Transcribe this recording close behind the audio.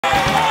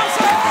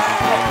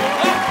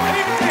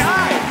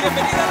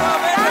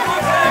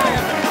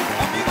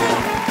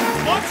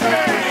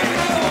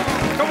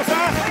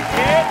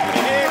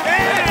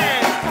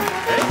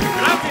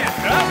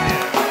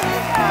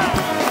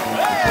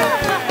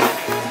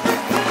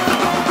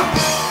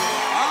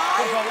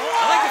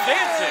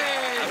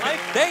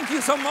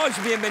you so much.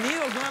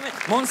 Bienvenidos nuevamente.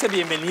 Monse,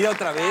 bienvenida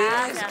otra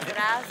vez.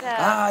 Gracias.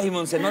 Ay,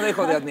 Monse, no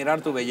dejo de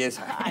admirar tu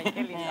belleza. Ay,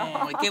 qué lindo.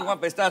 Ay, qué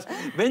guapa estás.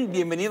 Ven,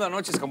 bienvenido a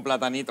Noches con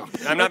Platanito.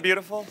 I'm not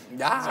beautiful?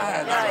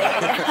 Ya.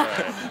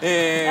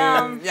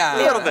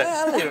 Little bit.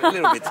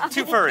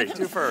 Too furry.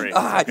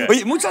 Ay, Okay.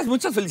 oye, muchas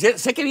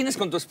felicidades. Sé que vienes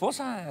con tu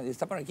esposa.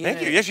 Está por aquí.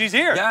 Thank you. Yeah, she's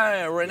here.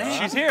 Ya, Renee.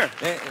 She's here.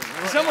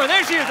 Somewhere.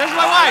 There she is. That's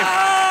my wife.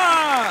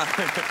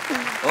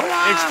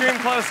 Hola. Extreme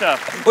close-up.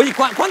 Oye,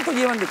 ¿cuánto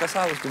llevan de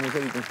casados tu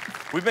mujer y tú?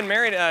 We've been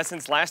married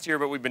since last year,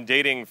 but we've been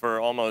dating for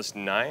almost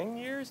 9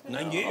 years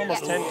now? 9 years?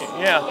 Almost 10 years.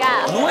 Yeah.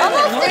 Nueve.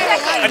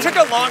 I took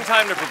a long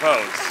time to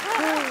propose.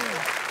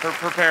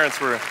 Her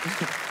parents were...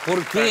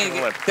 ¿Por qué?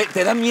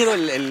 ¿Te da miedo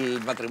el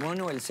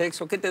matrimonio, el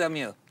sexo? ¿Qué te da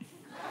miedo?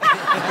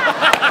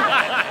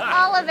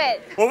 All of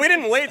it. Well, we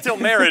didn't wait till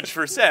marriage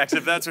for sex,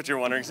 if that's what you're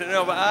wondering. So,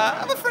 no, but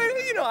I'm afraid,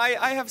 you know,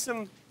 I have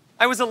some...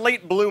 I was a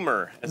late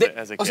bloomer as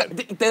a kid. O sea,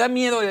 ¿te da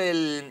miedo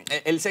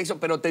el sexo,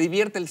 pero te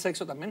divierte el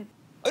sexo también?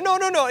 No.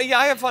 Yeah,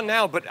 I have fun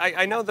now, but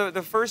I know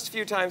the first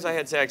few times I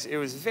had sex, it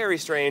was very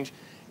strange.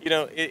 You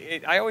know,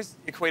 I always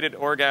equated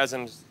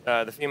orgasms,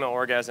 the female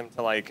orgasm,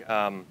 to like,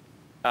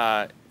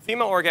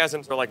 female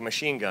orgasms are like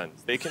machine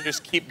guns. They can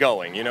just keep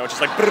going, you know,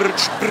 just like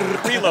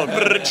reload.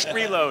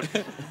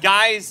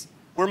 Guys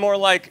were more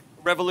like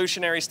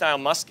revolutionary-style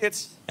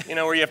muskets, you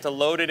know, where you have to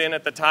load it in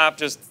at the top,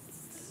 just,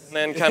 and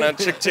then kind of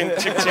chick-ching.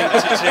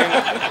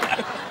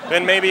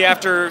 Then maybe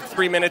after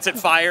 3 minutes it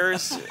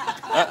fires,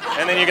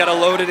 and then you got to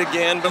load it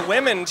again. But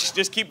women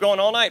just keep going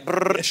all night.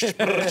 Guys,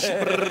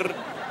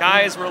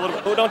 we're a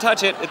little, oh, don't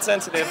touch it, it's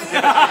sensitive.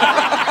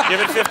 Give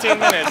it 15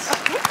 minutes.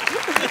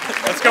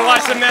 Let's go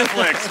watch some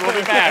Netflix, we'll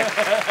be back.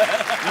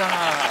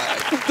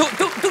 ¿Tú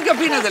qué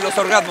opinas de los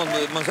orgasmos,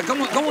 Monse?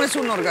 ¿Cómo es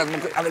un orgasmo?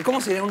 A ver,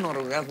 ¿cómo sería un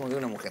orgasmo de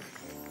una mujer?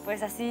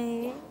 Pues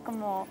así,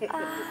 como...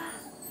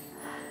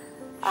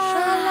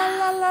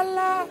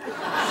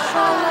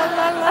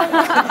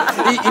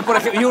 Y por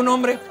ejemplo, ¿y un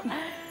hombre?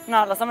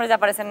 No, los hombres ya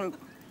parecen...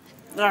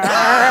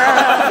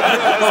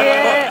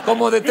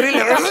 Como de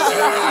thriller.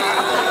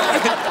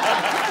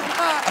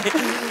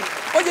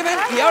 Oye, ven,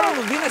 y ahora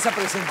nos vienes a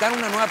presentar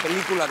una nueva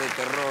película de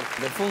terror,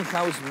 The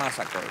Funhouse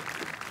Massacre.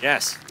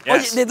 Yes.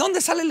 Oye, ¿de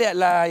dónde sale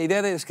la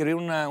idea de escribir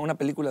una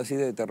película así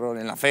de terror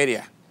en la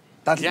feria?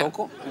 ¿Estás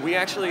loco? We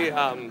actually,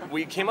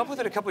 we came up with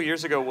it a couple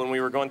years ago when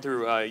we were going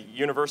through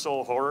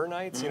Universal Horror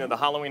Nights, you know, the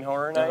Halloween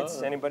Horror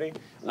Nights, anybody?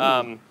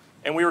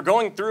 And we were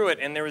going through it,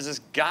 and there was this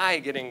guy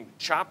getting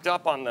chopped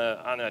up on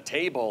a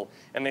table,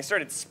 and they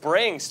started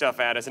spraying stuff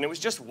at us, and it was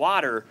just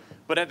water.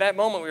 But at that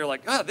moment, we were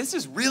like, oh, this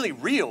is really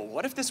real.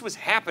 What if this was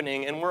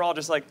happening? And we're all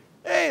just like,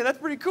 hey, that's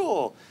pretty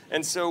cool.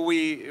 And so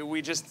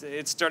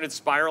it started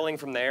spiraling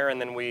from there, and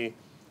then we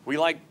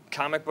like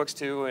comic books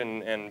too,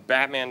 and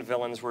Batman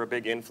villains were a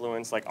big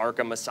influence, like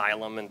Arkham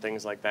Asylum and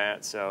things like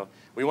that. So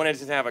we wanted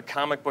to have a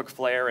comic book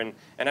flair and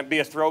it'd be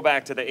a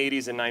throwback to the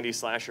 80s and 90s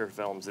slasher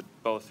films that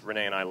both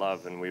Renee and I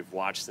love and we've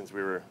watched since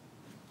we were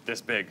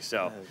this big.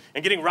 So,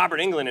 and getting Robert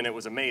Englund in it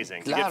was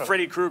amazing. Claro. To get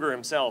Freddy Krueger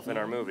himself in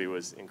our movie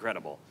was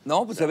incredible.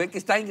 No, pues se ve que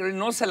está increíble.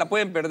 No se la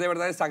pueden perder,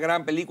 ¿verdad? Esta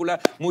gran película.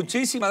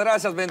 Muchísimas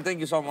gracias, Ben. Thank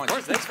you so much. Of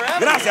course, thanks for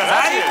having Gracias. me.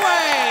 ¡Ay,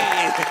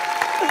 güey!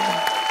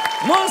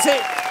 Monse,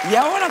 y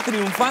ahora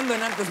triunfando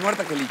en Antes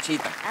Muerta que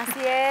Lichita.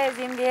 Así es,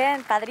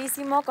 bien,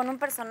 padrísimo, con un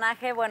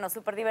personaje, bueno,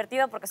 súper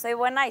divertido porque soy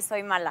buena y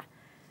soy mala.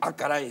 Ah,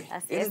 caray.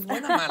 Así ¿Eres es.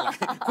 buena o mala?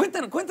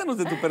 Cuéntanos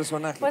de tu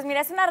personaje. Pues mira,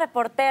 es una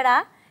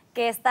reportera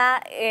que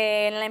está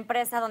en la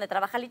empresa donde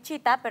trabaja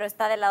Lichita, pero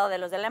está del lado de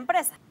los de la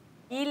empresa.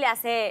 Y le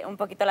hace un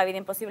poquito la vida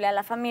imposible a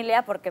la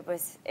familia porque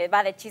pues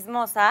va de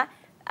chismosa,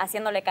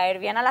 haciéndole caer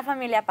bien a la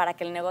familia para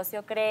que el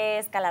negocio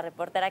crezca, la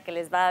reportera que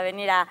les va a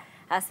venir a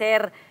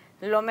hacer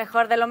lo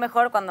mejor de lo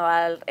mejor cuando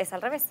es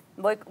al revés.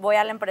 Voy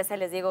a la empresa y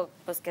les digo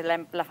pues que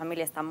la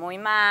familia está muy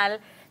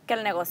mal, que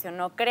el negocio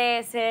no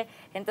crece.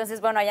 Entonces,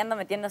 bueno, ahí ando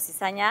metiendo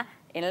cizaña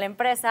en la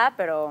empresa,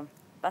 pero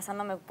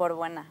pasándome por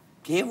buena.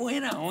 Qué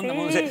buena onda, Sí.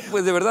 Monse.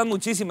 Pues de verdad,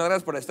 muchísimas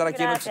gracias por estar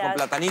aquí en Noches con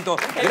Gracias. Platanito.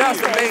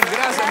 Gracias, Ben.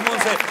 Gracias,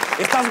 Monse.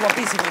 Estás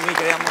guapísima, mi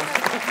querida Monse.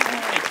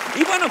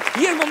 Y bueno,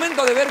 y es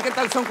momento de ver qué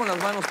tal son con las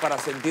manos para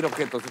sentir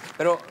objetos.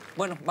 Pero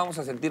bueno, vamos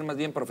a sentir más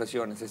bien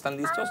profesiones. ¿Están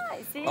listos?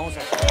 Ay, sí. Vamos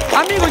a...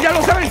 Amigos, ya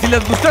lo saben, si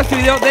les gustó este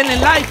video, denle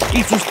like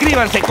y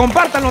suscríbanse.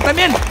 Compártanlo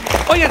también.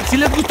 Oigan, si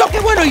les gustó,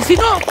 qué bueno. Y si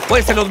no,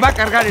 pues se los va a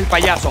cargar el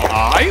payaso.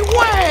 ¡Ay,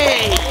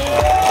 güey!